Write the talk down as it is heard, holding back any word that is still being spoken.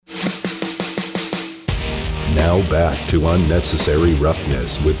Now back to Unnecessary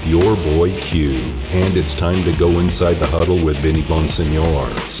Roughness with your boy Q. And it's time to go inside the huddle with Vinny Bonsignor,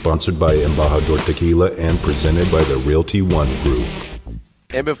 sponsored by Embajador Tequila and presented by the Realty One Group.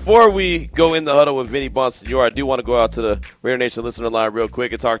 And before we go in the huddle with Vinny Bonsignor, I do want to go out to the Raider Nation listener line real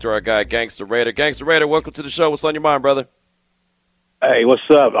quick and talk to our guy, Gangster Raider. Gangster Raider, welcome to the show. What's on your mind, brother? Hey, what's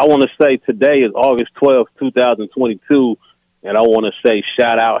up? I want to say today is August 12th, 2022, and I want to say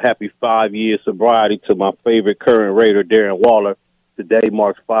shout out, happy 5 years sobriety to my favorite current Raider, Darren Waller. Today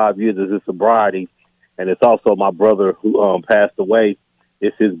marks 5 years of his sobriety, and it's also my brother who passed away.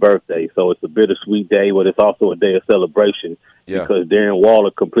 It's his birthday, so it's a bittersweet day, but it's also a day of celebration because Darren Waller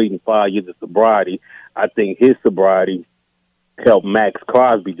completing 5 years of sobriety. I think his sobriety helped Max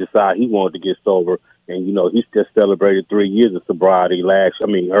Crosby decide he wanted to get sober, and he's just celebrated 3 years of sobriety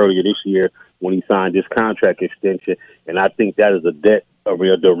earlier this year when he signed his contract extension, and I think that is a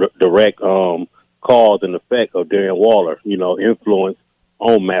real direct cause and effect of Darren Waller, influence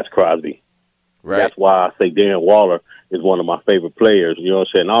on Max Crosby. Right. That's why I say Darren Waller is one of my favorite players. You know what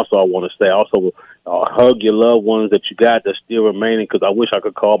I'm saying? Also, I want to say, hug your loved ones that you got that's still remaining, because I wish I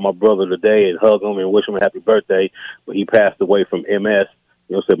could call my brother today and hug him and wish him a happy birthday, but he passed away from MS,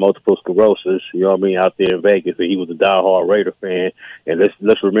 multiple sclerosis, out there in Vegas, and he was a diehard Raider fan. And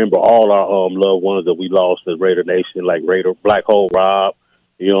let's remember all our loved ones that we lost as Raider Nation, like Raider Black Hole Rob,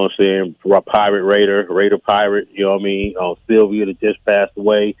 Pirate Raider Pirate, Sylvia that just passed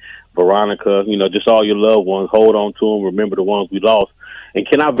away, Veronica, just all your loved ones. Hold on to them. Remember the ones we lost. And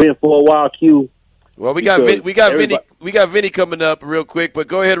can I vent for a while, Q? Well, we got Vinny coming up real quick, but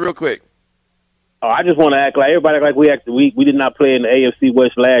go ahead real quick. I just want to act like we did not play in the AFC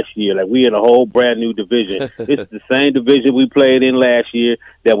West last year. Like, we in a whole brand new division. It's the same division we played in last year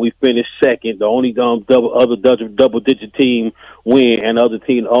that we finished second. The only double-digit team win, and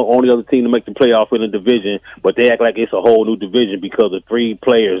only other team to make the playoff in the division. But they act like it's a whole new division because the 3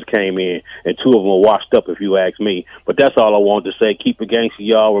 players came in, and 2 of them were washed up, if you ask me. But that's all I wanted to say. Keep it gangster,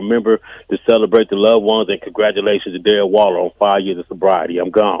 y'all. Remember to celebrate the loved ones, and congratulations to Darren Waller on 5 years of sobriety.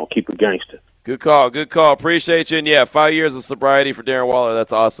 I'm gone. Keep it gangster. Good call. Appreciate you. And 5 years of sobriety for Darren Waller.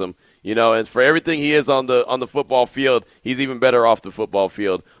 That's awesome. And for everything he is on the football field, he's even better off the football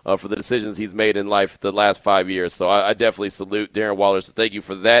field for the decisions he's made in life the last 5 years. So I definitely salute Darren Waller. So thank you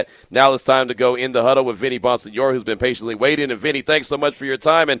for that. Now it's time to go in the huddle with Vinny Bonsignor, who's been patiently waiting. And Vinny, thanks so much for your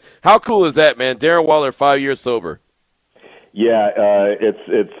time. And how cool is that, man? Darren Waller, 5 years sober. Yeah,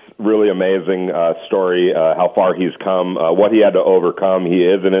 it's really amazing story, how far he's come, what he had to overcome. He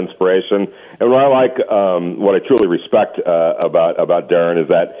is an inspiration. And what I like, what I truly respect about Darren is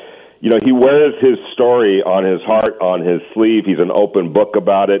that, he wears his story on his heart, on his sleeve. He's an open book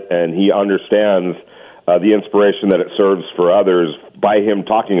about it, and he understands the inspiration that it serves for others by him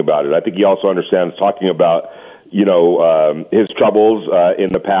talking about it. I think he also understands talking about his troubles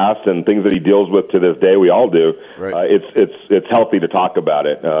in the past and things that he deals with to this day. We all do. Right. It's healthy to talk about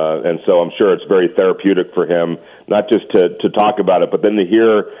it, and so I'm sure it's very therapeutic for him, not just to talk about it, but then to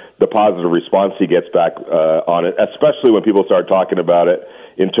hear the positive response he gets back on it, especially when people start talking about it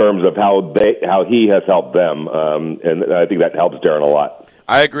in terms of how he has helped them, and I think that helps Darren a lot.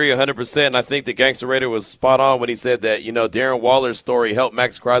 I agree 100%, and I think that Gangster Raider was spot on when he said that, Darren Waller's story helped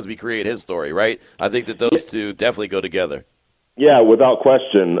Max Crosby create his story, right? I think that those two definitely go together. Yeah, without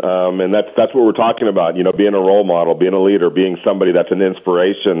question, and that's what we're talking about, being a role model, being a leader, being somebody that's an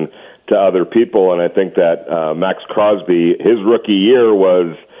inspiration to other people, and I think that Max Crosby, his rookie year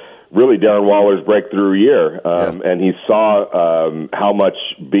was really Darren Waller's breakthrough year, and he saw how much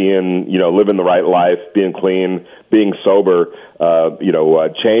being, living the right life, being clean, being sober,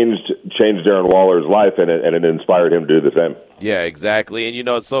 changed Darren Waller's life, and it inspired him to do the same. Yeah, exactly. And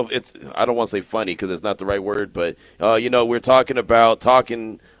it's I don't want to say funny because it's not the right word, but we're talking about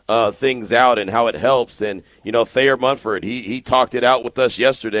things out and how it helps. And Thayer Munford, he talked it out with us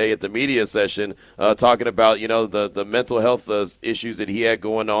yesterday at the media session, talking about the mental health issues that he had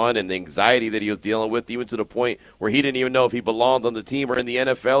going on and the anxiety that he was dealing with, even to the point where he didn't even know if he belonged on the team or in the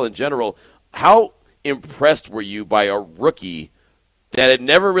NFL in general. How impressed were you by a rookie that had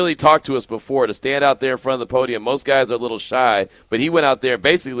never really talked to us before to stand out there in front of the podium? Most guys are a little shy, but he went out there and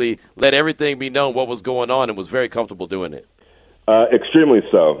basically let everything be known what was going on and was very comfortable doing it. Extremely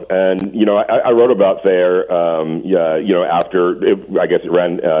so. And, I wrote about Thayer, after, I guess it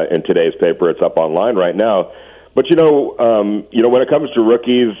ran in today's paper. It's up online right now. But, when it comes to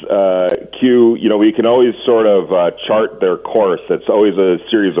rookies, Q, we can always sort of chart their course. It's always a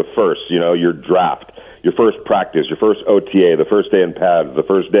series of firsts, your draft, your first practice, your first OTA, the first day in pads, the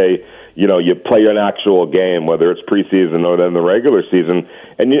first day, you play an actual game, whether it's preseason or then the regular season,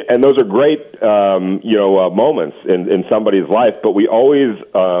 and those are great, moments in somebody's life. But we always,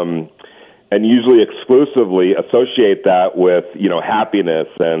 and usually exclusively, associate that with happiness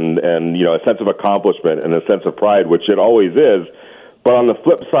and a sense of accomplishment and a sense of pride, which it always is. But on the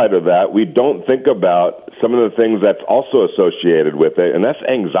flip side of that, we don't think about some of the things that's also associated with it, and that's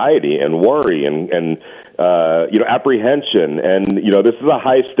anxiety and worry and apprehension. And, this is a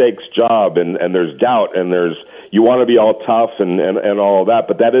high-stakes job, and there's doubt, and you want to be all tough and all of that,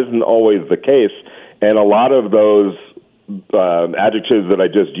 but that isn't always the case. And a lot of those adjectives that I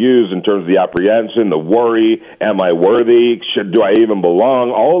just used in terms of the apprehension, the worry, am I worthy, do I even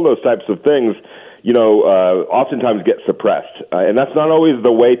belong, all of those types of things, oftentimes get suppressed. And that's not always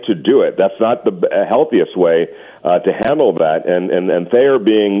the way to do it. That's not the healthiest way to handle that. And Thayer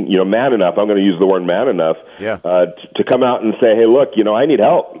being, man enough, I'm going to use the word man enough, to come out and say, hey, look, I need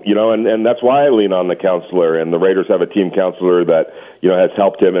help, and that's why I lean on the counselor. And the Raiders have a team counselor that, has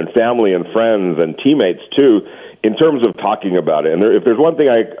helped him, and family and friends and teammates too, in terms of talking about it. And if there's one thing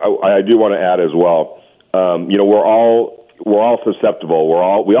I do want to add as well, we're all susceptible.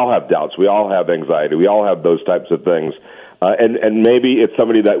 We all have doubts. We all have anxiety. We all have those types of things. And maybe it's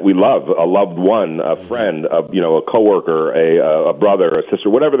somebody that we love, a loved one, a friend, a coworker, a brother, a sister,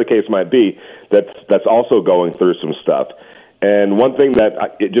 whatever the case might be, that's also going through some stuff. And one thing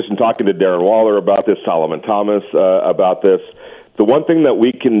that, just in talking to Darren Waller about this, Solomon Thomas about this, the one thing that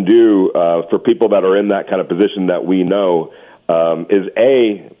we can do for people that are in that kind of position that we know is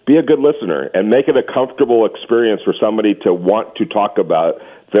be a good listener and make it a comfortable experience for somebody to want to talk about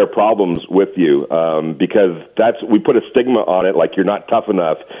their problems with you, because we put a stigma on it, like you're not tough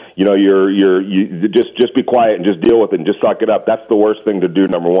enough. You just be quiet and just deal with it and just suck it up. That's the worst thing to do,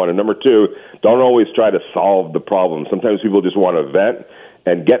 number one. And number two, don't always try to solve the problem. Sometimes people just want to vent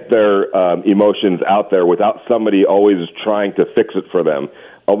and get their emotions out there without somebody always trying to fix it for them.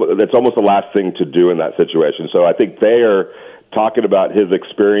 That's almost the last thing to do in that situation. So I think they are talking about his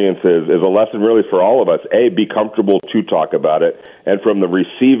experiences is a lesson really for all of us. Be comfortable to talk about it, and from the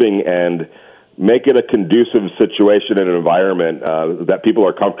receiving end, make it a conducive situation and environment that people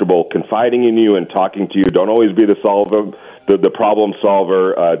are comfortable confiding in you and talking to you. Don't always be the problem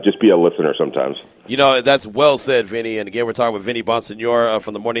solver. Just be a listener sometimes. That's well said, Vinny. And again, we're talking with Vinny Bonsignore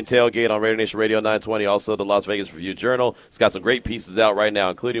from the Morning Tailgate on Raider Nation Radio 920, also the Las Vegas Review-Journal. It's got some great pieces out right now,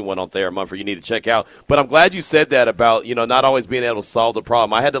 including one on Thayer Munford you need to check out. But I'm glad you said that about, not always being able to solve the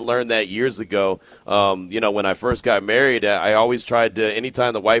problem. I had to learn that years ago. When I first got married, I always tried to,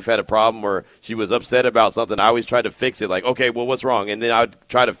 anytime the wife had a problem or she was upset about something, I always tried to fix it. Like, okay, well, what's wrong? And then I would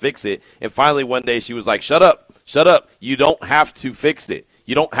try to fix it. And finally, one day she was like, shut up. You don't have to fix it.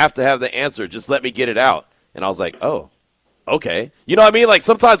 You don't have to have the answer. Just let me get it out. And I was like, oh, okay. You know what I mean? Like,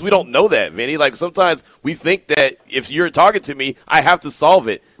 sometimes we don't know that, Vinny. Like, sometimes we think that if you're talking to me, I have to solve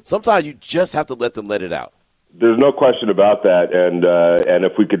it. Sometimes you just have to let them let it out. There's no question about that. And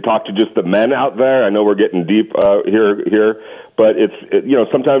if we could talk to just the men out there, I know we're getting deep here, but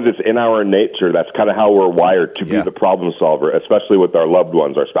sometimes it's in our nature. That's kind of how we're wired, to be the problem solver, especially with our loved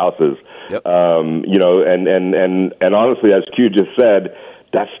ones, our spouses. Yep. And honestly, as Q just said,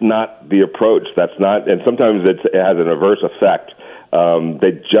 that's not the approach. That's not, and sometimes it has an adverse effect.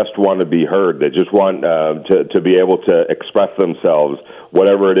 They just want to be heard. They just want to be able to express themselves,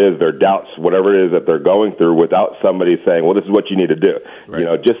 whatever it is, their doubts, whatever it is that they're going through, without somebody saying, well, this is what you need to do.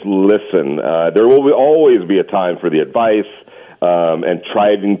 Right. Just listen. There will always be a time for the advice and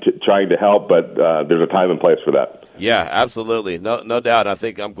trying to help, but there's a time and place for that. Yeah, absolutely. No doubt. I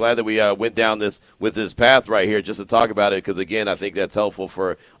think I'm glad that we went down this path right here just to talk about it, because, again, I think that's helpful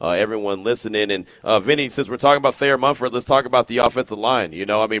for everyone listening. And, Vinny, since we're talking about Thayer Munford, let's talk about the offensive line.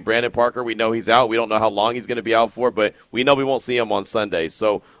 Brandon Parker, we know he's out. We don't know how long he's going to be out for, but we know we won't see him on Sunday.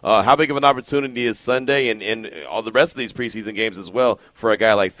 So how big of an opportunity is Sunday and all the rest of these preseason games as well for a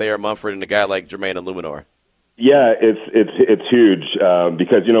guy like Thayer Munford and a guy like Jermaine Illuminor? Yeah, it's huge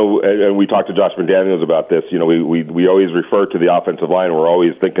because and we talked to Josh McDaniels about this. We always refer to the offensive line. We're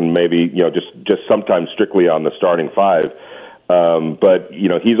always thinking maybe just sometimes strictly on the starting five, but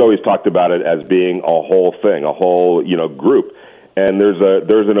he's always talked about it as being a whole thing, a whole group. And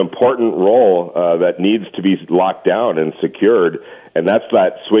there's an important role that needs to be locked down and secured, and that's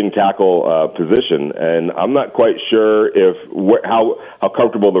that swing tackle position. And I'm not quite sure how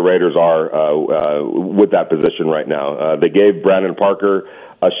comfortable the Raiders are with that position right now. They gave Brandon Parker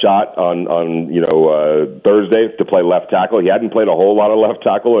a shot on Thursday to play left tackle. He hadn't played a whole lot of left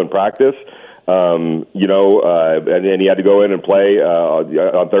tackle in practice. And he had to go in and play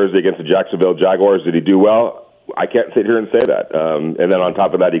on Thursday against the Jacksonville Jaguars. Did he do well? I can't sit here and say that. And then on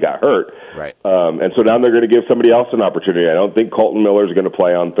top of that, he got hurt. Right. And so now they're going to give somebody else an opportunity. I don't think Colton Miller is going to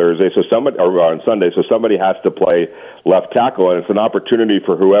play on Thursday, or on Sunday. So somebody has to play left tackle, and it's an opportunity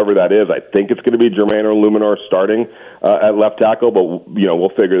for whoever that is. I think it's going to be Jermaine Luminor starting at left tackle, but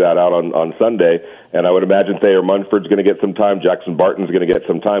we'll figure that out on Sunday. And I would imagine Thayer Munford's going to get some time. Jackson Barton's going to get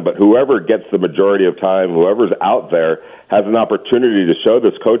some time. But whoever gets the majority of time, whoever's out there, has an opportunity to show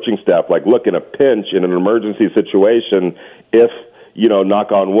this coaching staff, like, look, in a pinch, in an emergency situation, if,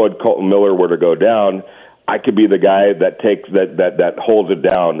 knock on wood, Colton Miller were to go down, I could be the guy that takes that holds it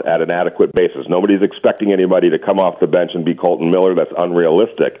down at an adequate basis. Nobody's expecting anybody to come off the bench and be Colton Miller. That's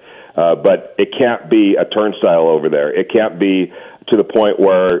unrealistic. But it can't be a turnstile over there. It can't be to the point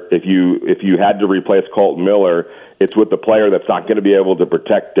where if you had to replace Colton Miller, it's with the player that's not going to be able to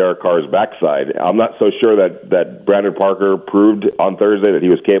protect Derek Carr's backside. I'm not so sure that Brandon Parker proved on Thursday that he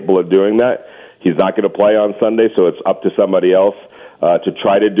was capable of doing that. He's not going to play on Sunday, so it's up to somebody else to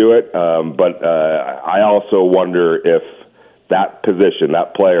try to do it. But I also wonder if that position,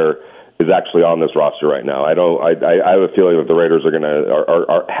 that player, is actually on this roster right now. I have a feeling that the Raiders are going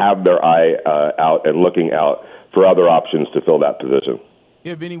to have their eye out and looking out for other options to fill that position.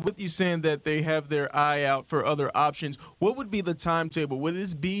 Yeah, Vinny, with you saying that they have their eye out for other options, what would be the timetable? Would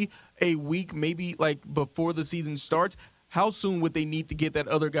this be a week, maybe like before the season starts? How soon would they need to get that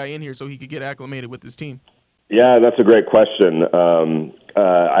other guy in here so he could get acclimated with his team? Yeah, that's a great question.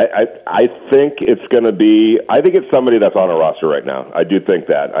 I think it's going to be. I think it's somebody that's on a roster right now. I do think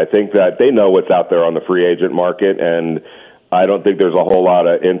that. I think that they know what's out there on the free agent market, and I don't think there's a whole lot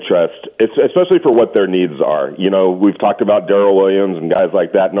of interest, especially for what their needs are. We've talked about Darrell Williams and guys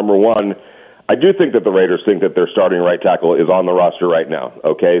like that. Number one, I do think that the Raiders think that their starting right tackle is on the roster right now.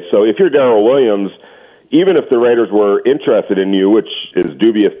 Okay, so if you're Darrell Williams, even if the Raiders were interested in you, which is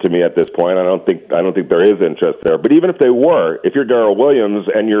dubious to me at this point, I don't think there is interest there. But even if they were, if you're Darrell Williams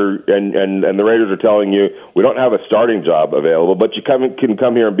and the Raiders are telling you we don't have a starting job available, but you can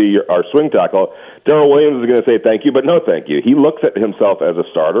come here and be our swing tackle, Darrell Williams is going to say thank you, but no thank you. He looks at himself as a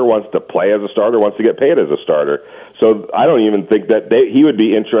starter, wants to play as a starter, wants to get paid as a starter. So I don't even think that he would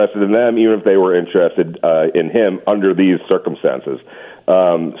be interested in them, even if they were interested in him under these circumstances.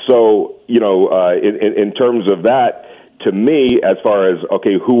 In terms of that, to me, as far as,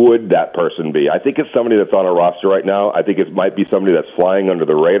 okay, who would that person be? I think it's somebody that's on a roster right now. I think it might be somebody that's flying under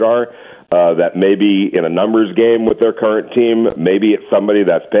the radar, that may be in a numbers game with their current team. Maybe it's somebody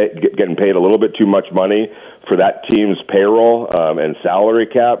that's getting paid a little bit too much money for that team's payroll and salary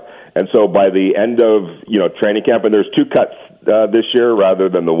cap. And so by the end of, training camp, and there's two cuts this year rather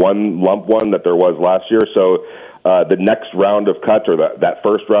than the one lump one that there was last year. So the next round of cuts, or that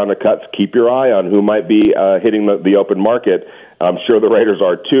first round of cuts, keep your eye on who might be hitting the open market. I'm sure the Raiders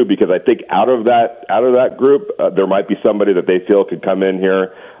are too, because I think out of that group, there might be somebody that they feel could come in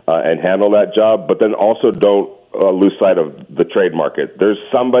here and handle that job. But then also don't lose sight of the trade market. There's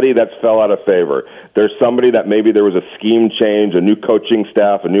somebody that's fell out of favor. There's somebody that maybe there was a scheme change, a new coaching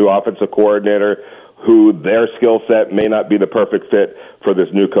staff, a new offensive coordinator, who their skill set may not be the perfect fit for this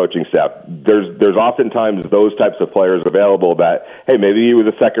new coaching staff. There's oftentimes those types of players available that, hey, maybe he was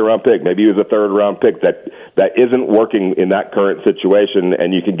a second-round pick, maybe he was a third-round pick that isn't working in that current situation,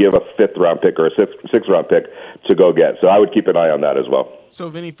 and you can give a fifth-round pick or a sixth-round pick to go get. So I would keep an eye on that as well. So,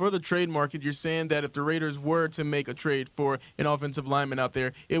 Vinny, for the trade market, you're saying that if the Raiders were to make a trade for an offensive lineman out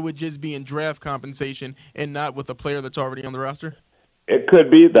there, it would just be in draft compensation and not with a player that's already on the roster? It could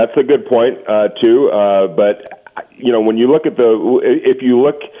be. That's a good point too. But when you look at if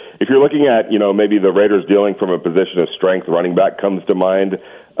you're looking at maybe the Raiders dealing from a position of strength, running back comes to mind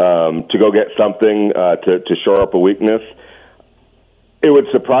to go get something to shore up a weakness. It would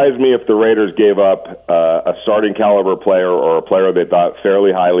surprise me if the Raiders gave up a starting caliber player or a player they thought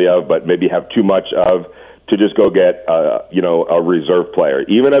fairly highly of, but maybe have too much of, to just go get a reserve player,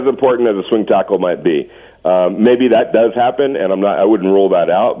 even as important as a swing tackle might be. Maybe that does happen, and I wouldn't rule that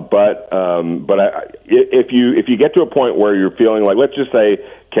out. But if you get to a point where you're feeling like, let's just say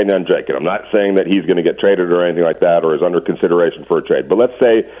Kenyon Drake, and I'm not saying that he's going to get traded or anything like that, or is under consideration for a trade, but let's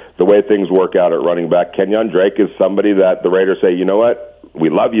say the way things work out at running back, Kenyon Drake is somebody that the Raiders say, you know what, we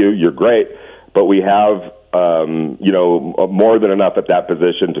love you, you're great, but we have more than enough at that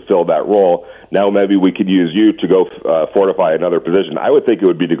position to fill that role. Now maybe we could use you to go fortify another position. I would think it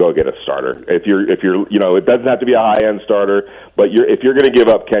would be to go get a starter. If you're it doesn't have to be a high-end starter, but if you're going to give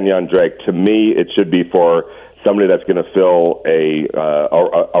up Kenyon Drake, to me it should be for somebody that's going to fill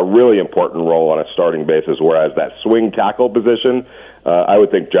a really important role on a starting basis, whereas that swing tackle position, I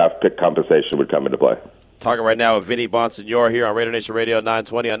would think draft pick compensation would come into play. Talking right now with Vinny Bonsignore here on Raider Nation Radio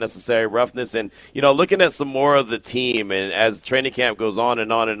 920, Unnecessary Roughness. And, looking at some more of the team, and as training camp goes on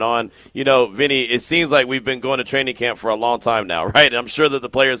and on and on, Vinny, it seems like we've been going to training camp for a long time now, right? And I'm sure that the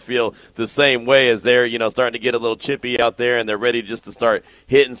players feel the same way as they're, starting to get a little chippy out there and they're ready just to start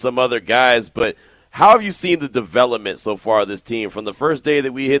hitting some other guys. But how have you seen the development so far of this team from the first day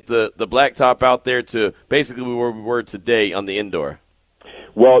that we hit the blacktop out there to basically where we were today on the indoor?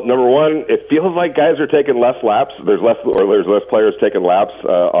 Well, number one, it feels like guys are taking less laps. There's less players taking laps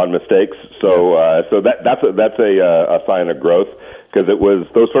on mistakes. So that's a sign of growth, because it was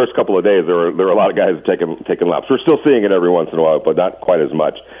those first couple of days there were a lot of guys taking laps. We're still seeing it every once in a while, but not quite as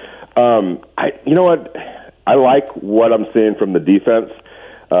much. You know what? I like what I'm seeing from the defense.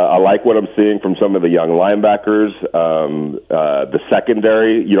 I like what I'm seeing from some of the young linebackers. The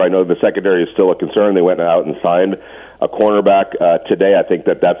secondary, I know the secondary is still a concern. They went out and signed a cornerback today. I think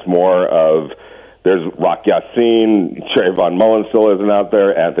that's more of, there's Rock Yassin, Trayvon Mullen still isn't out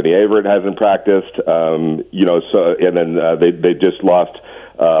there. Anthony Averett hasn't practiced. And then they just lost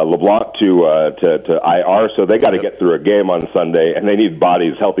LeBlanc to IR, so they got to get through a game on Sunday, and they need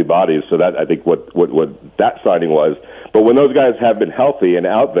bodies, healthy bodies. So that, I think, what that signing was. But when those guys have been healthy and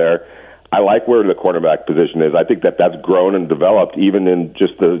out there, I like where the cornerback position is. I think that's grown and developed even in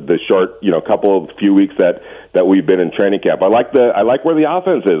just the short, few weeks that we've been in training camp. I like where the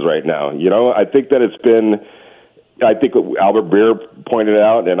offense is right now. I think that it's been. I think Albert Breer pointed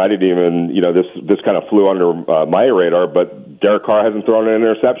out, and I didn't even, this kind of flew under my radar, but Derek Carr hasn't thrown an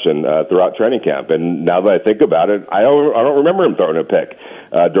interception throughout training camp. And now that I think about it, I don't remember him throwing a pick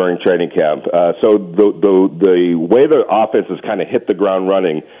during training camp. So the way the offense has kind of hit the ground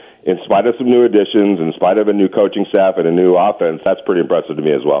running, in spite of some new additions, in spite of a new coaching staff and a new offense, that's pretty impressive to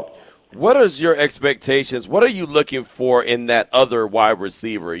me as well. What is your expectations? What are you looking for in that other wide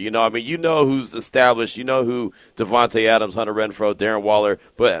receiver? Who's established. Who Devontae Adams, Hunter Renfrow, Darren Waller.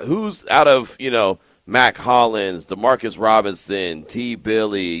 But who's out of, Mac Hollins, Demarcus Robinson, T.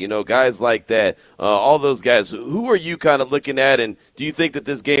 Billy, guys like that, all those guys. Who are you kind of looking at, and do you think that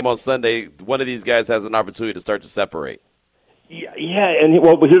this game on Sunday, one of these guys has an opportunity to start to separate? Yeah, and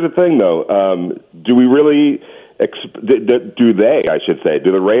well, but here's the thing, though. Do we really do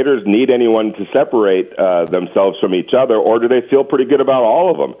the Raiders need anyone to separate themselves from each other, or do they feel pretty good about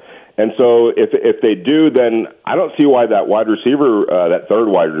all of them? And so if they do, then I don't see why that wide receiver, that third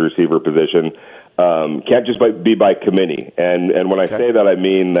wide receiver position, can't just be by committee. And when I say that, I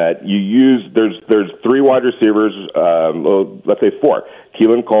mean that there's three wide receivers, let's say four: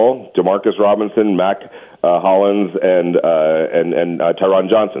 Keelan Cole, Demarcus Robinson, Mac Hollins, and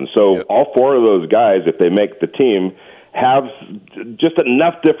Tyron Johnson. So all four of those guys, if they make the team, have just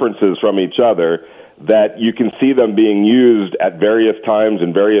enough differences from each other that you can see them being used at various times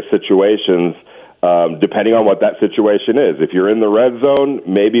in various situations, depending on what that situation is. If you're in the red zone,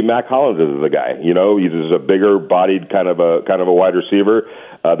 maybe Mac Hollins is the guy. He's a bigger-bodied kind of a wide receiver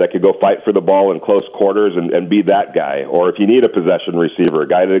that could go fight for the ball in close quarters and be that guy. Or if you need a possession receiver, a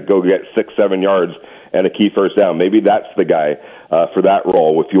guy to go get 6-7 yards and a key first down, maybe that's the guy for that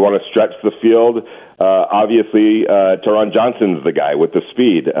role. If you want to stretch the field, obviously Tyron Johnson's the guy with the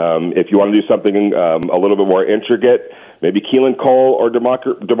speed. If you want to do something a little bit more intricate, maybe Keelan Cole or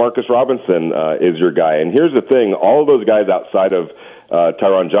Demarcus Robinson is your guy. And here's the thing: all of those guys outside of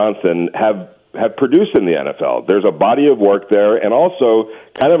Tyron Johnson have produced in the NFL. There's a body of work there, and also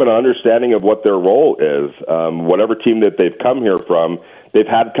kind of an understanding of what their role is. Whatever team that they've come here from, they've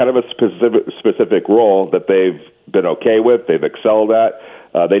had kind of a specific role that they've been okay with, they've excelled at.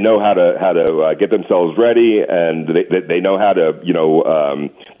 They know how to get themselves ready, and they know how to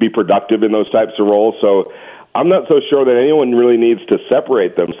be productive in those types of roles. So I'm not so sure that anyone really needs to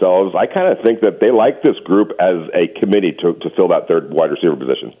separate themselves. I kind of think that they like this group as a committee to fill that third wide receiver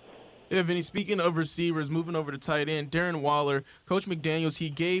position. Yeah, Vinny, speaking of receivers, moving over to tight end, Darren Waller, Coach McDaniels, he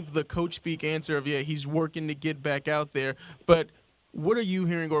gave the coach speak answer of, he's working to get back out there. But what are you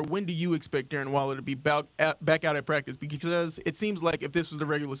hearing, or when do you expect Darren Waller to be back out at practice? Because it seems like if this was the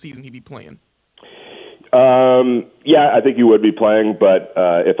regular season, he'd be playing. Yeah, I think he would be playing, but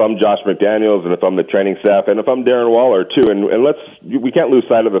if I'm Josh McDaniels and if I'm the training staff and if I'm Darren Waller too, and we can't lose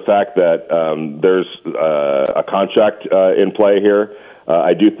sight of the fact that there's a contract in play here.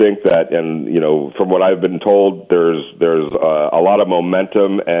 I do think that, and from what I've been told, there's a lot of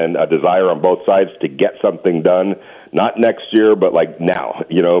momentum and a desire on both sides to get something done, not next year, but like now,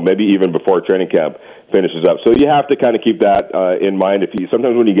 maybe even before training camp finishes up. So you have to kind of keep that in mind.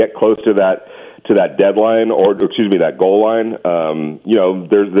 Sometimes when you get close to that deadline, or that goal line,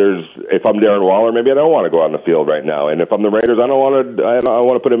 there's if I'm Darren Waller, maybe I don't want to go on the field right now, and if I'm the Raiders, I don't want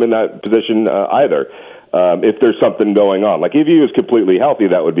to put him in that position either. if there's something going on. Like if he was completely healthy,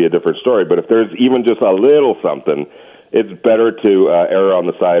 that would be a different story. But if there's even just a little something, it's better to err on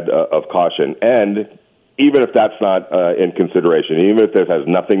the side of caution. And even if that's not in consideration, even if this has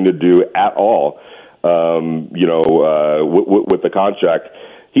nothing to do at all, with the contract,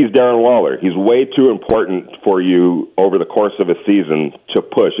 he's Darren Waller. He's way too important for you over the course of a season to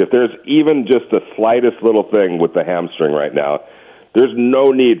push. If there's even just the slightest little thing with the hamstring right now, there's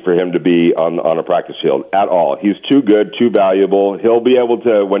no need for him to be on a practice field at all. He's too good, too valuable. He'll be able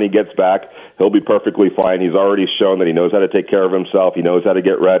to, when he gets back, he'll be perfectly fine. He's already shown that he knows how to take care of himself. He knows how to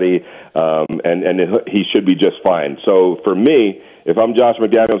get ready, and he should be just fine. So for me, if I'm Josh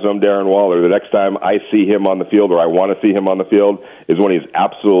McDaniels and I'm Darren Waller, the next time I see him on the field or I want to see him on the field is when he's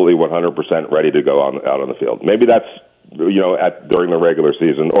absolutely 100% ready to go out on the field. Maybe that's during the regular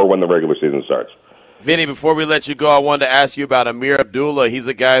season or when the regular season starts. Vinny, before we let you go, I wanted to ask you about Ameer Abdullah. He's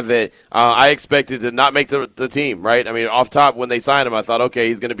a guy that I expected to not make the team, right? I mean, off top, when they signed him, I thought, okay,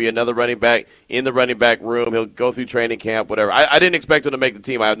 he's going to be another running back in the running back room. He'll go through training camp, whatever. I didn't expect him to make the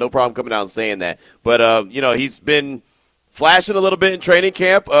team. I have no problem coming out and saying that. But, he's been flashing a little bit in training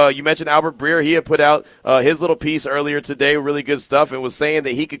camp. You mentioned Albert Breer. He had put out his little piece earlier today, really good stuff, and was saying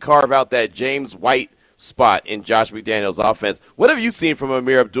that he could carve out that James White spot in Josh McDaniels' offense. What have you seen from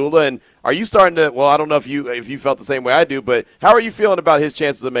Ameer Abdullah, and are you starting to, well, I don't know if you felt the same way I do, but how are you feeling about his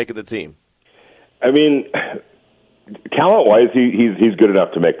chances of making the team? I mean, talent-wise, he's good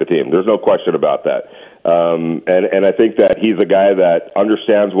enough to make the team. There's no question about that. And I think that he's a guy that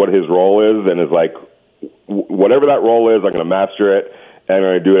understands what his role is and is like, whatever that role is, I'm going to master it, and I'm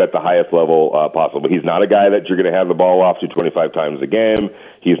going to do it at the highest level possible. He's not a guy that you're going to hand the ball off to 25 times a game.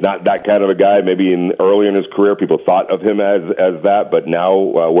 He's not that kind of a guy. Maybe early in his career, people thought of him as that, but now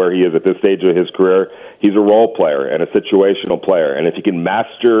where he is at this stage of his career, he's a role player and a situational player. And if he can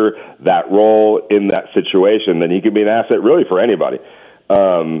master that role in that situation, then he can be an asset really for anybody.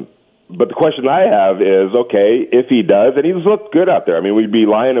 But the question I have is, okay, if he does, and he's looked good out there. I mean, we'd be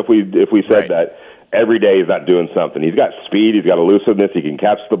lying if we said that every day he's not doing something. He's got speed. He's got elusiveness. He can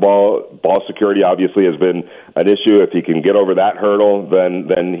catch the ball. Ball security obviously has been an issue. If he can get over that hurdle,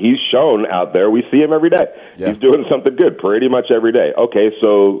 then he's shown out there. We see him every day. Yeah. He's doing something good pretty much every day. Okay,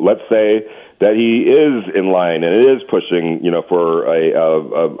 so let's say that he is in line and it is pushing, for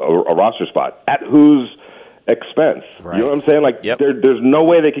a roster spot. At whose expense? Right. You know what I'm saying? Like, there's no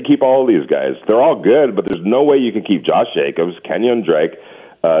way they can keep all of these guys. They're all good, but there's no way you can keep Josh Jacobs, Kenyon Drake,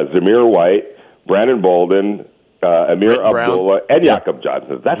 Zamir White, Brandon Bolden, Ameer Abdullah, and Jakob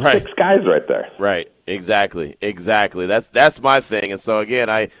Johnson. That's 6 guys right there. Right. Exactly. That's my thing. And so, again,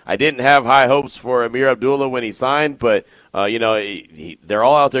 I didn't have high hopes for Ameer Abdullah when he signed, but, they're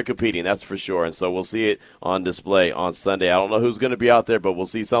all out there competing, that's for sure. And so we'll see it on display on Sunday. I don't know who's going to be out there, but we'll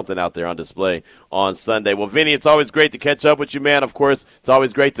see something out there on display on Sunday. Well, Vinny, it's always great to catch up with you, man. Of course, it's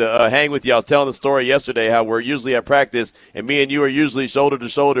always great to hang with you. I was telling the story yesterday how we're usually at practice, and me and you are usually shoulder to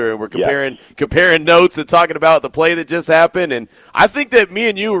shoulder, and we're comparing notes and talking about the play that just happened. And I think that me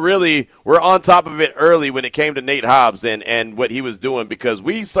and you really were on top of it early when it came to Nate Hobbs and what he was doing, because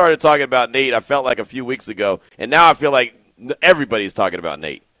we started talking about Nate, I felt like a few weeks ago, and now I feel like everybody's talking about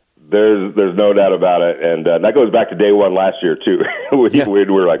Nate. There's no doubt about it, and that goes back to day one last year too. we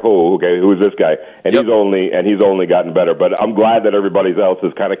were like, oh, okay, who is this guy? And he's only gotten better. But I'm glad that everybody else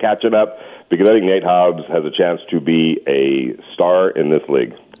is kind of catching up, because I think Nate Hobbs has a chance to be a star in this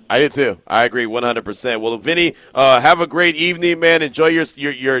league. I do too. I agree 100%. Well, Vinny, have a great evening, man. Enjoy your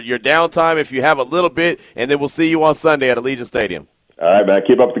downtime if you have a little bit, and then we'll see you on Sunday at Allegiant Stadium. All right, man.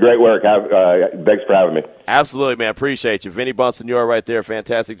 Keep up the great work. Thanks for having me. Absolutely, man. Appreciate you. Vinny Bonsignore right there.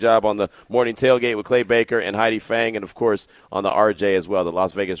 Fantastic job on the morning tailgate with Clay Baker and Heidi Fang, and, of course, on the RJ as well, the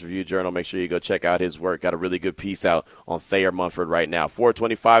Las Vegas Review-Journal. Make sure you go check out his work. Got a really good piece out on Thayer Munford right now.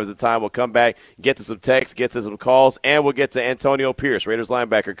 4:25 is the time. We'll come back, get to some texts, get to some calls, and we'll get to Antonio Pierce, Raiders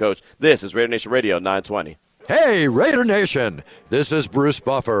linebacker coach. This is Raider Nation Radio 920. Hey, Raider Nation, this is Bruce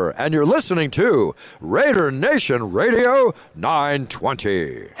Buffer, and you're listening to Raider Nation Radio 920.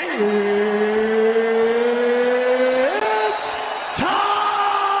 It's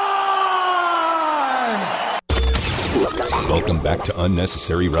time! Welcome back to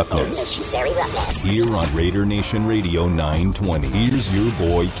Unnecessary Roughness. Here on Raider Nation Radio 920. Here's your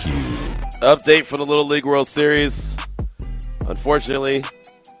boy Q. Update for the Little League World Series. Unfortunately,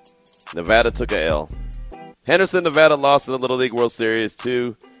 Nevada took a L. Henderson, Nevada lost in the Little League World Series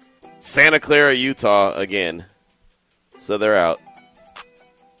to Santa Clara, Utah again. So they're out.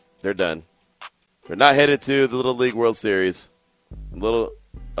 They're done. They're not headed to the Little League World Series. I'm a little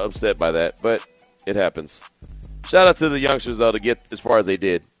upset by that, but it happens. Shout out to the youngsters, though, to get as far as they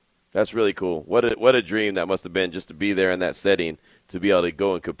did. That's really cool. What a dream that must have been just to be there in that setting, to be able to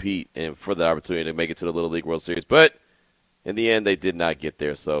go and compete and for the opportunity to make it to the Little League World Series. But in the end, they did not get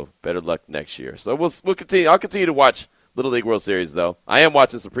there, so better luck next year. So we'll continue. I'll continue to watch Little League World Series, though. I am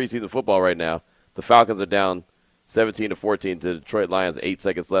watching some preseason football right now. The Falcons are down 17-14 to Detroit Lions. 8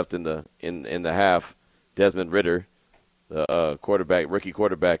 seconds left in the half. Desmond Ridder, the rookie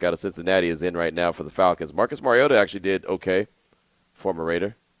quarterback out of Cincinnati, is in right now for the Falcons. Marcus Mariota actually did okay, former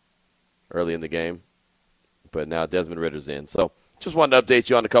Raider, early in the game. But now Desmond Ridder's in. So just wanted to update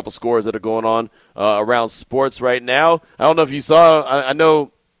you on a couple scores that are going on around sports right now. I don't know if you saw. I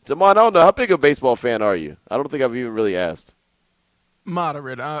know, Damon, I don't know. How big a baseball fan are you? I don't think I've even really asked.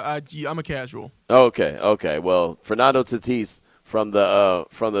 Moderate. I'm a casual. Okay. Well, Fernando Tatis from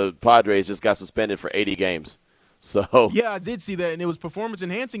the Padres just got suspended for 80 games. So yeah, I did see that, and it was performance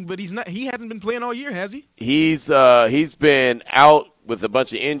enhancing. But he hasn't been playing all year, has he? He's been out with a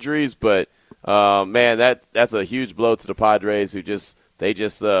bunch of injuries, but man, that's a huge blow to the Padres, who they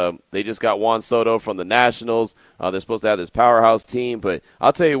just got Juan Soto from the Nationals. They're supposed to have this powerhouse team, but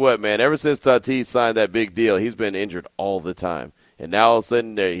I'll tell you what, man. Ever since Tatis signed that big deal, he's been injured all the time, and now all of a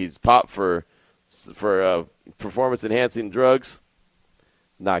sudden he's popped for performance enhancing drugs.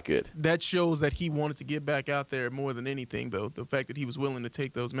 Not good. That shows that he wanted to get back out there more than anything, though. The fact that he was willing to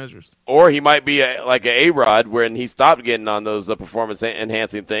take those measures. Or he might be like an A-Rod, when he stopped getting on those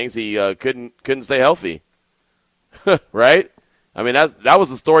performance-enhancing things. He couldn't stay healthy, right? I mean, that was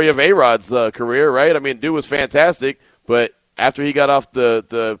the story of A-Rod's career, right? I mean, dude was fantastic, but after he got off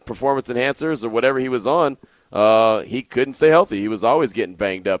the performance enhancers or whatever he was on, he couldn't stay healthy. He was always getting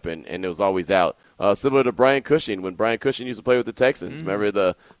banged up, and it was always out. Similar to Brian Cushing, when Brian Cushing used to play with the Texans. Remember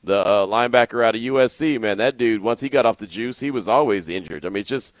the linebacker out of USC, man, that dude, once he got off the juice, he was always injured. I mean,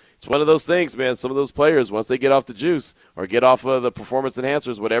 it's one of those things, man. Some of those players, once they get off the juice or get off of the performance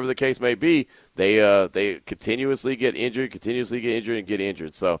enhancers, whatever the case may be, they continuously get injured, and get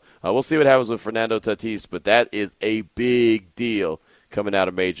injured. So we'll see what happens with Fernando Tatis, but that is a big deal coming out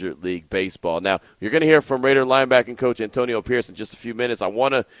of Major League Baseball. Now, you're going to hear from Raider linebacking coach Antonio Pierce in just a few minutes. I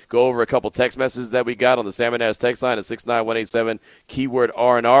want to go over a couple text messages that we got on the Salmon Ash text line at 69187, keyword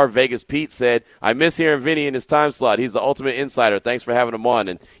R&R. Vegas Pete said, I miss hearing Vinny in his time slot. He's the ultimate insider. Thanks for having him on.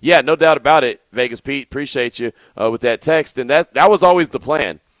 And, yeah, no doubt about it, Vegas Pete. Appreciate you with that text. And that was always the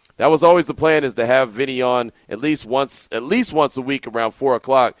plan. That was always the plan, is to have Vinny on at least once a week around 4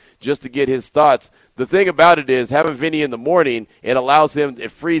 o'clock just to get his thoughts. The thing about it is, having Vinny in the morning,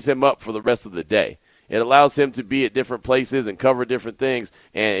 it frees him up for the rest of the day. It allows him to be at different places and cover different things,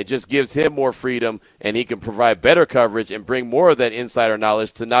 and it just gives him more freedom, and he can provide better coverage and bring more of that insider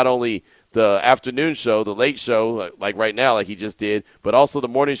knowledge to not only the afternoon show, the late show, like right now, like he just did, but also the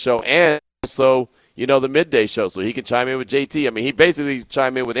morning show, and also the midday show, so he can chime in with JT. I mean, he basically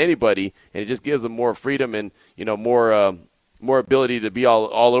chime in with anybody, and it just gives him more freedom and, more ability to be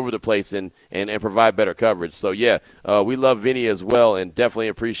all over the place and provide better coverage. So, yeah, we love Vinny as well, and definitely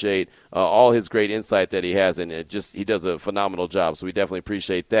appreciate all his great insight that he has, and he does a phenomenal job. So we definitely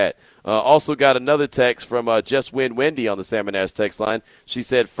appreciate that. Also got another text from Just Win Wendy on the Salmon Ash text line. She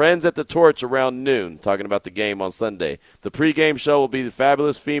said, friends at the Torch around noon, talking about the game on Sunday. The pregame show will be the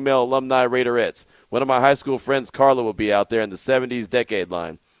fabulous female alumni Raiderettes. One of my high school friends, Carla, will be out there in the 70s decade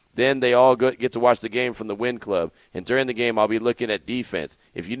line. Then they all get to watch the game from the Win Club. And during the game, I'll be looking at defense.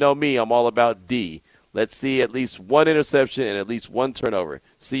 If you know me, I'm all about D. Let's see at least one interception and at least one turnover.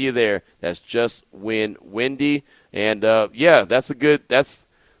 See you there. That's Just Win Wendy. And, the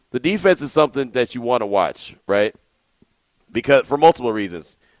defense is something that you want to watch, right? Because for multiple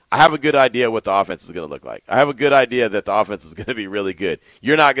reasons. I have a good idea what the offense is going to look like. I have a good idea that the offense is going to be really good.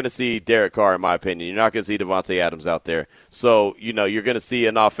 You're not going to see Derek Carr, in my opinion. You're not going to see Devontae Adams out there. So, you're going to see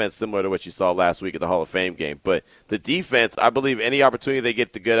an offense similar to what you saw last week at the Hall of Fame game. But the defense, I believe any opportunity they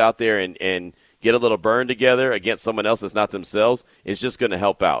get to get out there and get a little burn together against someone else that's not themselves is just going to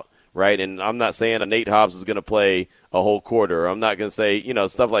help out. Right, and I'm not saying a Nate Hobbs is going to play a whole quarter. I'm not going to say,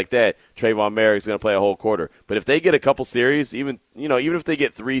 stuff like that. Trayvon Merrick's going to play a whole quarter. But if they get a couple series, even if they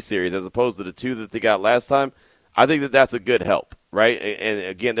get 3 series as opposed to the 2 that they got last time, I think that's a good help, right? And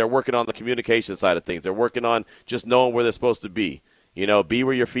again, they're working on the communication side of things. They're working on just knowing where they're supposed to be. Be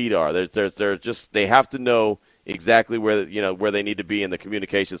where your feet are. They have to know exactly where they need to be in the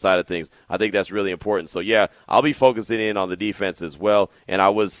communication side of things. I think that's really important. So yeah, I'll be focusing in on the defense as well. And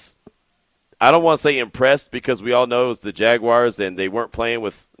I don't want to say impressed, because we all know it was the Jaguars and they weren't playing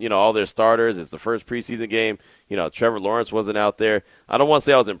with, all their starters. It's the first preseason game. Trevor Lawrence wasn't out there. I don't want to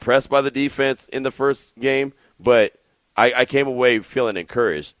say I was impressed by the defense in the first game, but I came away feeling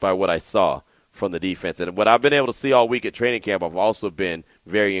encouraged by what I saw from the defense. And what I've been able to see all week at training camp, I've also been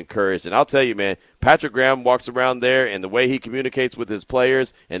very encouraged. And I'll tell you, man, Patrick Graham walks around there, and the way he communicates with his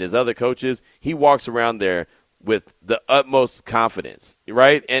players and his other coaches, he walks around there with the utmost confidence,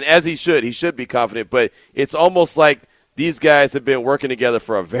 right? And as he should be confident, but it's almost like these guys have been working together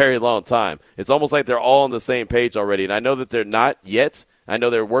for a very long time. It's almost like they're all on the same page already. And I know that they're not yet. I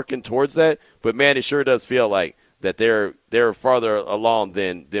know they're working towards that, but man, it sure does feel like that they're farther along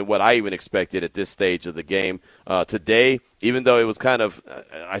than what I even expected at this stage of the game. Today, even though it was kind of,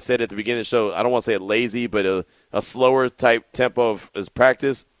 I said at the beginning of the show, I don't want to say it lazy, but a slower type tempo of his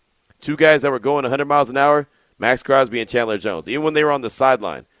practice. Two guys that were going 100 miles an hour, Max Crosby and Chandler Jones. Even when they were on the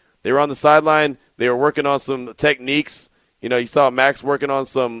sideline, they were working on some techniques. You know, you saw Max working on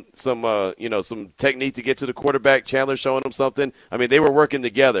some technique to get to the quarterback. Chandler showing him something. I mean, they were working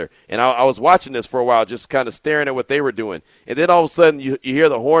together. And I was watching this for a while, just kind of staring at what they were doing. And then all of a sudden you hear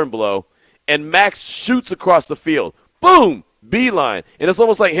the horn blow, and Max shoots across the field. Boom! Beeline. And it's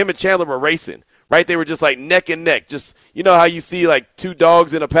almost like him and Chandler were racing, right? They were just like neck and neck. Just, you know how you see like two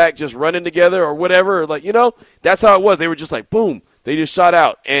dogs in a pack just running together or whatever? Or like, you know, that's how it was. They were just like, boom. They just shot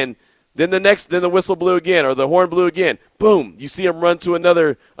out. And then the whistle blew again, or the horn blew again. Boom! You see them run to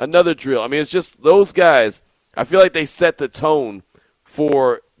another drill. I mean, it's just those guys. I feel like they set the tone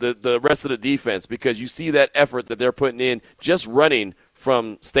for the rest of the defense, because you see that effort that they're putting in, just running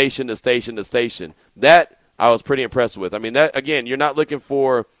from station to station to station. That I was pretty impressed with. I mean, that again, you're not looking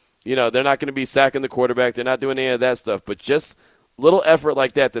for, you know, they're not going to be sacking the quarterback. They're not doing any of that stuff, but just little effort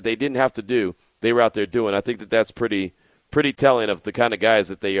like that they didn't have to do, they were out there doing. I think that that's pretty telling of the kind of guys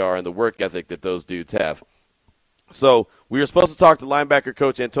that they are and the work ethic that those dudes have. So we were supposed to talk to linebacker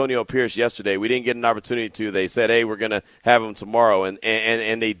coach Antonio Pierce yesterday. We didn't get an opportunity to. They said, hey, we're going to have him tomorrow, and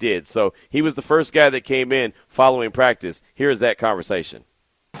they did. So he was the first guy that came in following practice. Here's that conversation.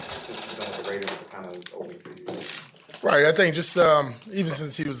 Right. I think just even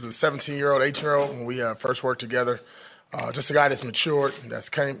since he was a 17-year-old, 18-year-old, when we first worked together, just a guy that's matured, that's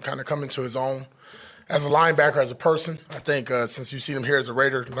kind of come into his own. As a linebacker, as a person, I think since you've seen him here as a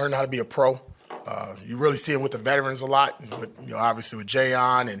Raider, learn how to be a pro. You really see him with the veterans a lot, obviously with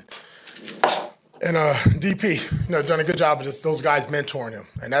Jayon and DP. Done a good job of just those guys mentoring him,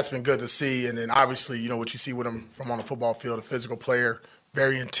 and that's been good to see. And then obviously, what you see with him from on the football field, a physical player,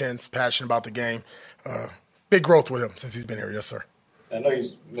 very intense, passionate about the game. Big growth with him since he's been here, yes, sir. I know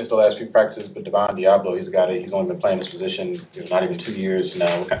he's missed the last few practices, but Devon Diablo, he's a guy that he's only been playing this position not even 2 years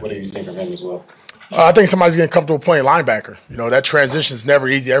now. What have you seen from him as well? I think somebody's getting comfortable playing linebacker. That transition is never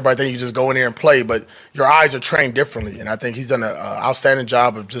easy. Everybody thinks you just go in there and play, but your eyes are trained differently. And I think he's done an outstanding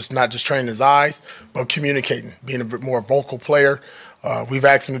job of just not just training his eyes, but communicating, being a more vocal player. We've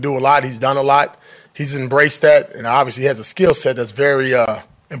asked him to do a lot. He's done a lot. He's embraced that, and obviously he has a skill set that's very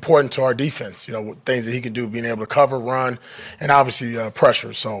important to our defense, things that he can do, being able to cover, run, and obviously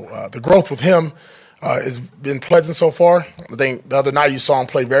pressure. So the growth with him has been pleasant so far. I think the other night you saw him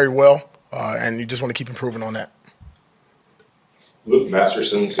play very well. And you just want to keep improving on that. Luke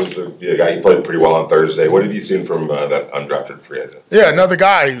Masterson seems to be a guy who played pretty well on Thursday. What have you seen from that undrafted free agent? Yeah, another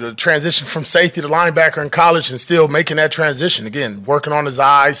guy who transitioned from safety to linebacker in college and still making that transition. Again, working on his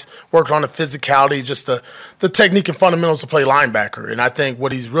eyes, working on the physicality, just the technique and fundamentals to play linebacker. And I think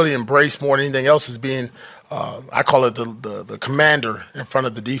what he's really embraced more than anything else is being I call it the commander in front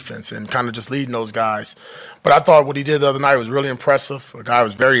of the defense and kind of just leading those guys. But I thought what he did the other night was really impressive. A guy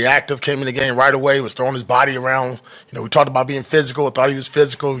was very active, came in the game right away, was throwing his body around. We talked about being physical. I thought he was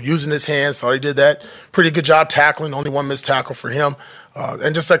physical, using his hands. Thought he did that. Pretty good job tackling. Only one missed tackle for him.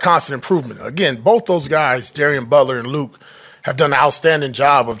 And just that constant improvement. Again, both those guys, Darian Butler and Luke, have done an outstanding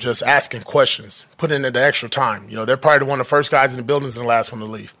job of just asking questions, putting in the extra time. They're probably one of the first guys in the buildings and the last one to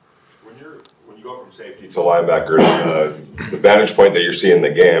leave. When you go from safety to linebacker, the vantage point that you're seeing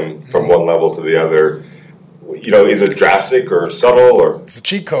the game from one level to the other, is it drastic or subtle? Or it's a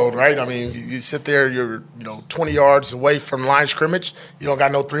cheat code, right? I mean, you sit there, you're 20 yards away from line scrimmage. You don't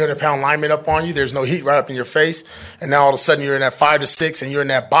got no 300-pound lineman up on you. There's no heat right up in your face. And now all of a sudden you're in that 5 to 6 and you're in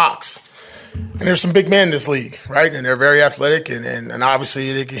that box. And there's some big men in this league, right? And they're very athletic, and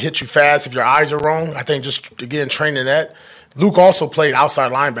obviously they can hit you fast if your eyes are wrong. I think just, again, training that. Luke also played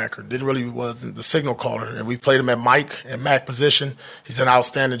outside linebacker. Wasn't the signal caller. And we played him at Mike and Mac position. He's done an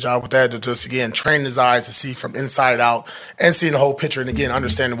outstanding job with that to just, again, train his eyes to see from inside out and seeing the whole picture and, again,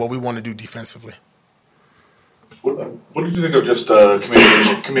 understanding what we want to do defensively. What did you think of just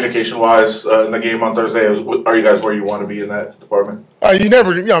communication-wise in the game on Thursday? Are you guys where you want to be in that department? You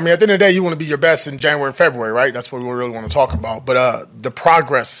never, at the end of the day, you want to be your best in January and February, right? That's what we really want to talk about. But the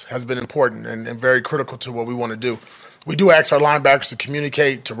progress has been important and very critical to what we want to do. we do ask our linebackers to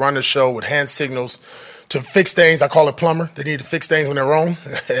communicate, to run the show with hand signals, to fix things. I call it plumber. They need to fix things when they're wrong.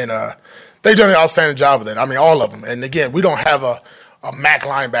 And they've done an outstanding job of that. I mean, all of them. And, again, we don't have a Mac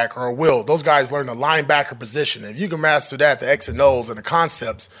linebacker or a Will. Those guys learn the linebacker position. If you can master that, the X and O's and the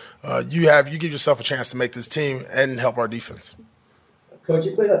concepts, you give yourself a chance to make this team and help our defense. Coach,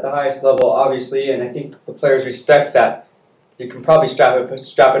 you played at the highest level, obviously, and I think the players respect that. You can probably strap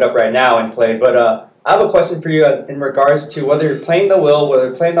it up right now and play. But I have a question for you in regards to whether you're playing the Will, whether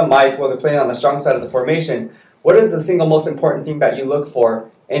you're playing the Mike, whether you're playing on the strong side of the formation. What is the single most important thing that you look for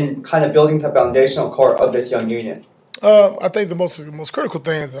in kind of building the foundational core of this young unit? I think the most critical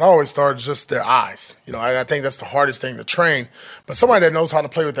things that I always start is just their eyes. I think that's the hardest thing to train. But somebody that knows how to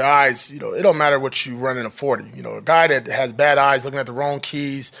play with their eyes, it don't matter what you run in a 40. A guy that has bad eyes, looking at the wrong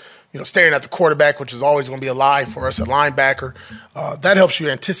keys, staring at the quarterback, which is always going to be a lie for us at linebacker, that helps you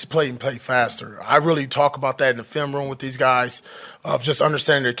anticipate and play faster. I really talk about that in the film room with these guys, of just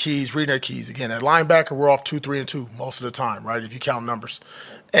understanding their keys, reading their keys. Again, at linebacker, we're off 2, 3, and 2 most of the time, right, if you count numbers.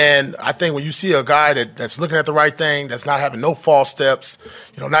 And I think when you see a guy that's looking at the right thing, that's not having no false steps,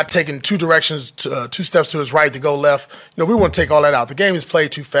 not taking 2 directions, 2 steps to his right to go left, we want to take all that out. The game is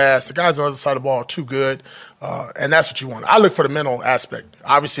played too fast. The guys on the other side of the ball are too good, and that's what you want. I look for the mental aspect.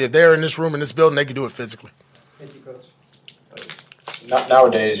 Obviously, if they're in this room, in this building, they can do it physically. Thank you, Coach.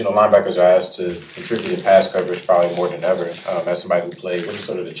 Nowadays, linebackers are asked to contribute in pass coverage probably more than ever. As somebody who played, what are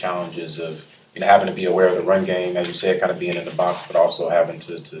sort of the challenges of having to be aware of the run game, as you said, kind of being in the box, but also having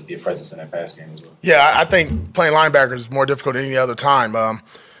to be a presence in that pass game as well? Yeah, I think playing linebacker is more difficult than any other time.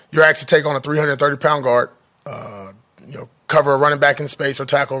 You're asked to take on a 330-pound guard, cover a running back in space or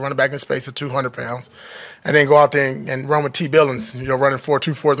tackle a running back in space at 200 pounds, and then go out there and run with T. Billings, running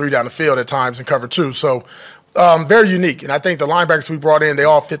 4-2, 4-3 down the field at times and cover 2. So very unique. And I think the linebackers we brought in, they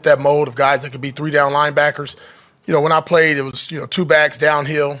all fit that mold of guys that could be 3-down linebackers. When I played, it was, 2 backs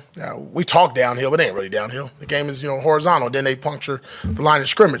downhill. We talk downhill, but it ain't really downhill. The game is, horizontal. Then they puncture the line of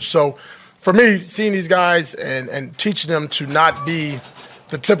scrimmage. So for me, seeing these guys and teaching them to not be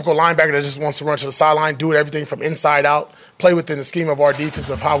the typical linebacker that just wants to run to the sideline, do everything from inside out, play within the scheme of our defense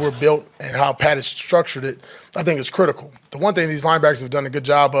of how we're built and how Pat has structured it, I think is critical. The one thing these linebackers have done a good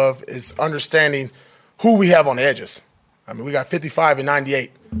job of is understanding who we have on the edges. I mean, we got 55 and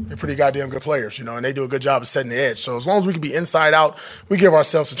 98. They're pretty goddamn good players, and they do a good job of setting the edge. So as long as we can be inside out, we give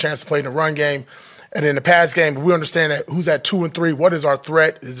ourselves a chance to play in the run game. And in the pass game, if we understand that who's at 2 and 3, what is our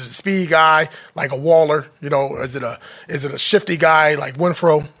threat? Is it a speed guy like a Waller? Is it a shifty guy like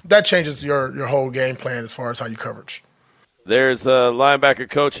Winfro? That changes your whole game plan as far as how you coverage. There's linebacker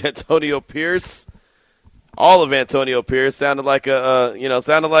coach Antonio Pierce. All of Antonio Pierce sounded like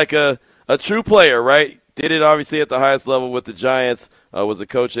a true player, right? Did it obviously at the highest level with the Giants. Was a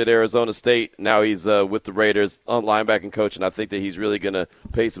coach at Arizona State. Now he's with the Raiders, linebacking coach, and I think that he's really going to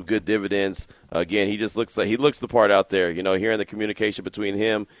pay some good dividends. Again, he just looks the part out there. Hearing the communication between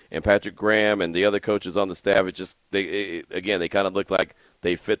him and Patrick Graham and the other coaches on the staff, they kind of look like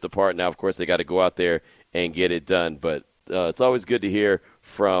they fit the part. Now, of course, they got to go out there and get it done. But it's always good to hear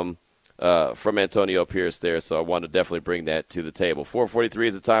from Antonio Pierce there, so I want to definitely bring that to the table. 4:43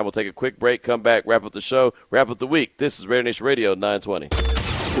 is the time. We'll take a quick break, come back, wrap up the show, wrap up the week. This is Raider Nation Radio 920.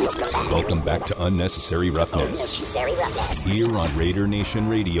 Welcome back to Unnecessary Roughness. Here on Raider Nation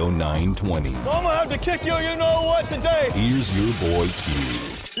Radio 920. I'm going to have to kick you know what today. Here's your boy Q.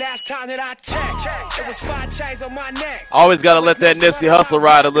 Last time that I checked, it was 5 chains on my neck. Always got to let that Nipsey Hustle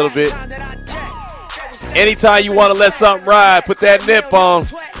ride a little bit. Anytime you want to let something ride, put that nip on.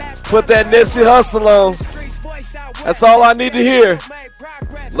 Put that Nipsey Hustle on. That's all I need to hear.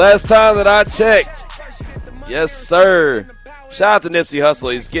 Last time that I checked. Yes, sir. Shout out to Nipsey Hustle.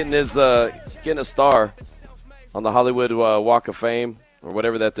 He's getting a star on the Hollywood Walk of Fame or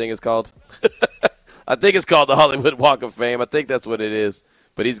whatever that thing is called. I think it's called the Hollywood Walk of Fame. I think that's what it is.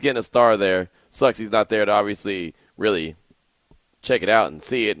 But he's getting a star there. Sucks he's not there to obviously really check it out and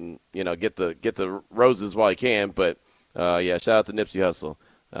see it and get the roses while he can. But shout out to Nipsey Hustle.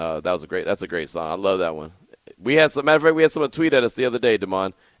 That's a great song. I love that one. We had someone tweet at us the other day,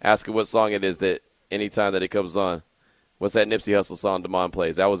 Damon, asking what song it is that anytime that it comes on. What's that Nipsey Hustle song Damon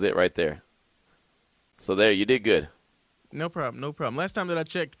plays? That was it right there. So there, you did good. No problem. Last time that I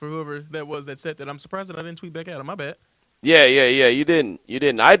checked for whoever that was that said that, I'm surprised that I didn't tweet back at him. My bad. Yeah. You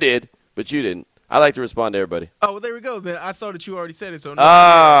didn't. I did, but you didn't. I like to respond to everybody. Oh, well, there we go. Then I saw that you already said it. So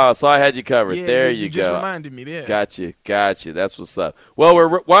so I had you covered. Yeah, there you go. You just reminded me. Yeah. Got you. That's what's up. Well,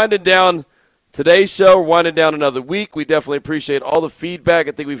 we're winding down today's show, we're winding down another week. We definitely appreciate all the feedback.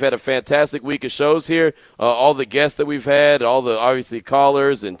 I think we've had a fantastic week of shows here. All the guests that we've had, all the obviously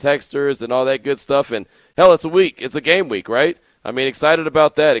callers and texters and all that good stuff. And hell, it's a week. It's a game week, right? I mean, excited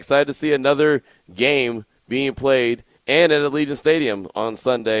about that. Excited to see another game being played and at Allegiant Stadium on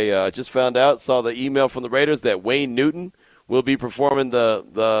Sunday. Just found out, saw the email from the Raiders that Wayne Newton will be performing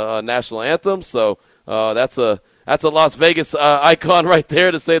the national anthem. So that's a Las Vegas icon right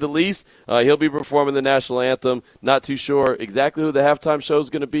there, to say the least. He'll be performing the national anthem. Not too sure exactly who the halftime show is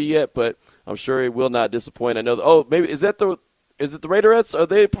going to be yet, but I'm sure he will not disappoint. I know. Maybe is it the Raiderettes? Are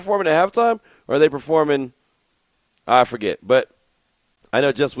they performing at halftime, or are they performing? I forget, but I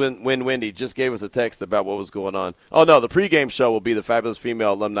know just when Wendy just gave us a text about what was going on. Oh, no, the pregame show will be the Fabulous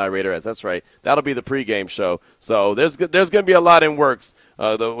Female Alumni Raiderettes. That's right. That'll be the pregame show. So there's going to be a lot in works,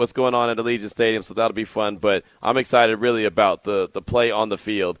 what's going on at Allegiant Stadium, so that'll be fun. But I'm excited really about the play on the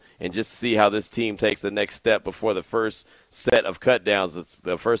field and just see how this team takes the next step before the first set of cutdowns.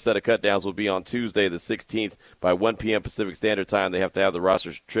 The first set of cutdowns will be on Tuesday the 16th by 1 p.m. Pacific Standard Time. They have to have the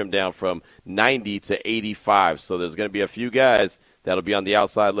roster trimmed down from 90 to 85. So there's going to be a few guys that'll be on the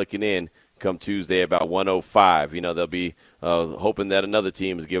outside looking in come Tuesday about 1:05. They'll be hoping that another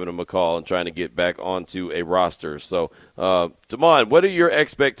team is giving them a call and trying to get back onto a roster. So, Damon, what are your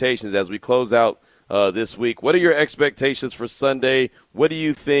expectations as we close out this week? What are your expectations for Sunday? What do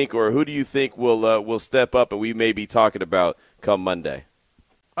you think, or who do you think will step up and we may be talking about come Monday?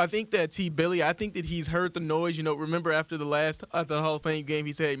 I think that Billy, I think that he's heard the noise. Remember after the Hall of Fame game,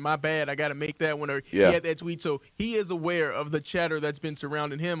 he said, "My bad, I got to make that one." Or he had that tweet. So he is aware of the chatter that's been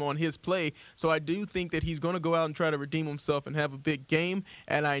surrounding him on his play. So I do think that he's going to go out and try to redeem himself and have a big game.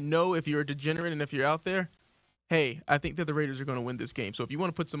 And I know if you're a degenerate and if you're out there, hey, I think that the Raiders are going to win this game. So if you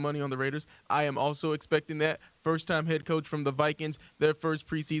want to put some money on the Raiders, I am also expecting that. First-time head coach from the Vikings, their first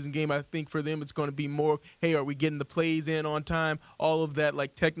preseason game, I think for them it's going to be more, hey, are we getting the plays in on time? All of that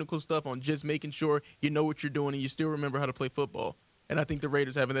like technical stuff on just making sure you know what you're doing and you still remember how to play football. And I think the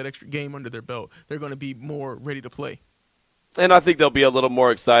Raiders having that extra game under their belt, they're going to be more ready to play. And I think they'll be a little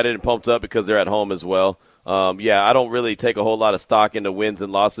more excited and pumped up because they're at home as well. I don't really take a whole lot of stock into wins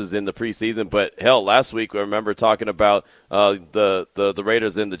and losses in the preseason, but hell, last week I remember talking about the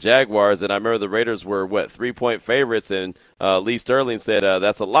Raiders and the Jaguars, and I remember the Raiders were 3-point favorites, and Lee Sterling said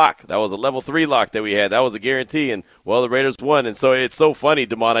that's a lock. That was a level 3 lock that we had. That was a guarantee, and well, the Raiders won. And so it's so funny,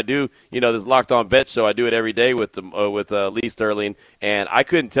 Damon. I do this Locked On Bet show. I do it every day with Lee Sterling, and I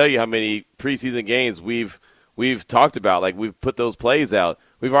couldn't tell you how many preseason games we've talked about. Like, we've put those plays out.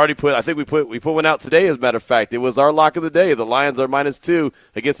 We've already we put one out today, as a matter of fact. It was our lock of the day. The Lions are -2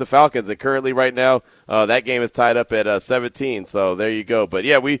 against the Falcons, and currently right now that game is tied up at 17. So there you go. But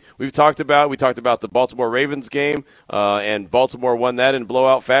yeah, we talked about the Baltimore Ravens game, and Baltimore won that in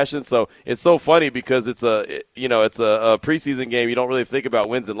blowout fashion. So it's so funny because it's a preseason game. You don't really think about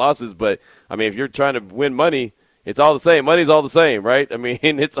wins and losses, but I mean, if you're trying to win money, it's all the same. Money's all the same, right? I mean,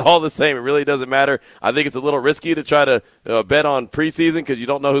 it's all the same. It really doesn't matter. I think it's a little risky to try to bet on preseason because you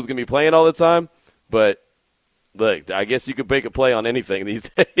don't know who's going to be playing all the time. But, look, I guess you could make a play on anything these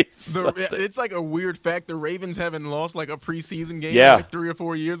days. It's like a weird fact. The Ravens haven't lost like a preseason game in like 3 or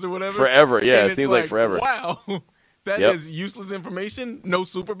 4 years or whatever. Forever, yeah. It seems like forever. Wow. That is useless information. No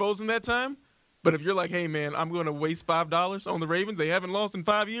Super Bowls in that time. But if you're like, hey, man, I'm going to waste $5 on the Ravens. They haven't lost in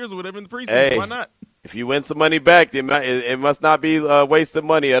 5 years or whatever in the preseason. Hey. Why not? If you win some money back, it must not be wasted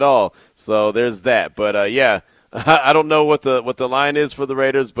money at all. So there's that. But I don't know what the line is for the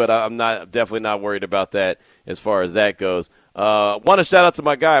Raiders, but I'm definitely not worried about that as far as that goes. Want to shout out to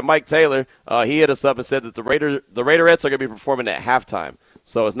my guy Mike Taylor. He hit us up and said that the Raiderettes are going to be performing at halftime.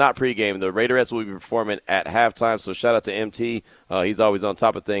 So it's not pregame. The Raiderettes will be performing at halftime. So shout out to MT. He's always on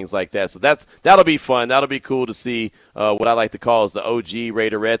top of things like that. So that'll be fun. That'll be cool to see what I like to call is the OG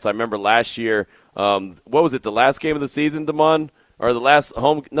Raiderettes. I remember last year. What was it? The last game of the season, Damon, or the last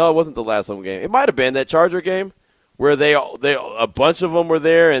home? No, it wasn't the last home game. It might have been that Charger game where they a bunch of them were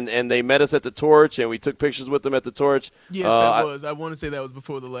there and they met us at the Torch and we took pictures with them at the Torch. Yes, that was. I want to say that was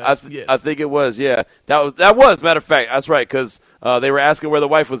before the last. I think it was. Yeah, that was. Matter of fact, that's right because they were asking where the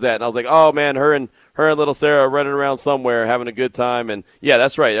wife was at and I was like, oh man, her and little Sarah are running around somewhere having a good time. And yeah,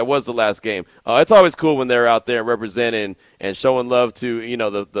 that's right. That was the last game. It's always cool when they're out there representing and showing love to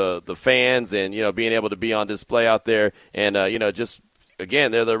the fans and being able to be on display out there and just.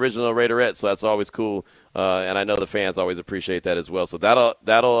 Again, they're the original Raiderettes, so that's always cool, and I know the fans always appreciate that as well. So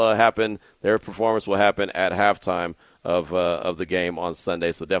that'll happen. Their performance will happen at halftime of the game on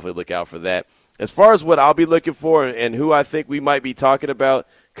Sunday. So definitely look out for that. As far as what I'll be looking for and who I think we might be talking about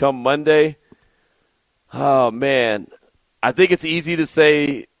come Monday, oh man, I think it's easy to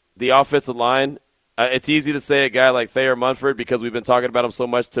say the offensive line, it's easy to say a guy like Thayer Munford because we've been talking about him so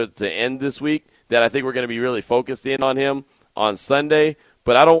much to end this week that I think we're going to be really focused in on him on Sunday.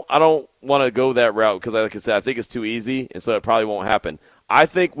 But I don't want to go that route because, like I said, I think it's too easy, and so it probably won't happen. I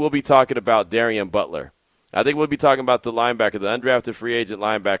think we'll be talking about Darian Butler. I think we'll be talking about the linebacker, the undrafted free agent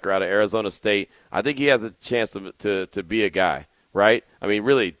linebacker out of Arizona State. I think he has a chance to be a guy, right? I mean,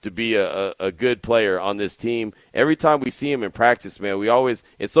 really, to be a good player on this team. Every time we see him in practice, man,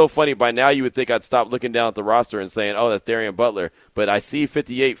 it's so funny. By now you would think I'd stop looking down at the roster and saying, oh, that's Darian Butler. But I see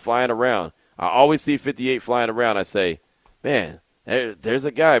 58 flying around. I always see 58 flying around. I say, man, there's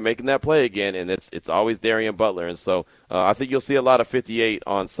a guy making that play again, and it's always Darian Butler. And so I think you'll see a lot of 58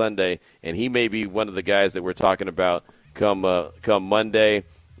 on Sunday, and he may be one of the guys that we're talking about come Monday.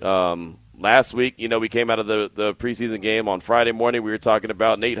 Last week, we came out of the preseason game on Friday morning. We were talking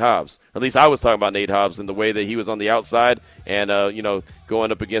about Nate Hobbs. Or at least I was talking about Nate Hobbs and the way that he was on the outside and,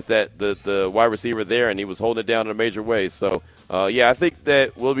 going up against the wide receiver there, and he was holding it down in a major way. So, I think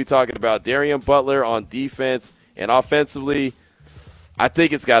that we'll be talking about Darian Butler on defense, and offensively, I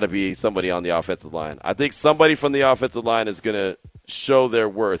think it's got to be somebody on the offensive line. I think somebody from the offensive line is going to show their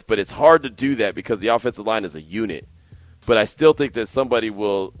worth, but it's hard to do that because the offensive line is a unit. But I still think that somebody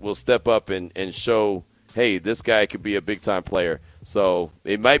will step up and show, hey, this guy could be a big-time player. So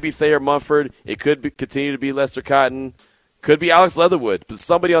it might be Thayer Munford. It could continue to be Lester Cotton. Could be Alex Leatherwood. But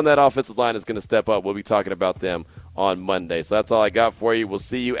somebody on that offensive line is going to step up. We'll be talking about them on Monday. So that's all I got for you. We'll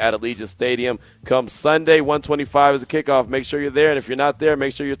see you at Allegiant Stadium come Sunday. 1:25 is the kickoff. Make sure you're there. And if you're not there,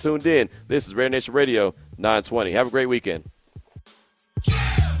 make sure you're tuned in. This is Raider Nation Radio 920. Have a great weekend.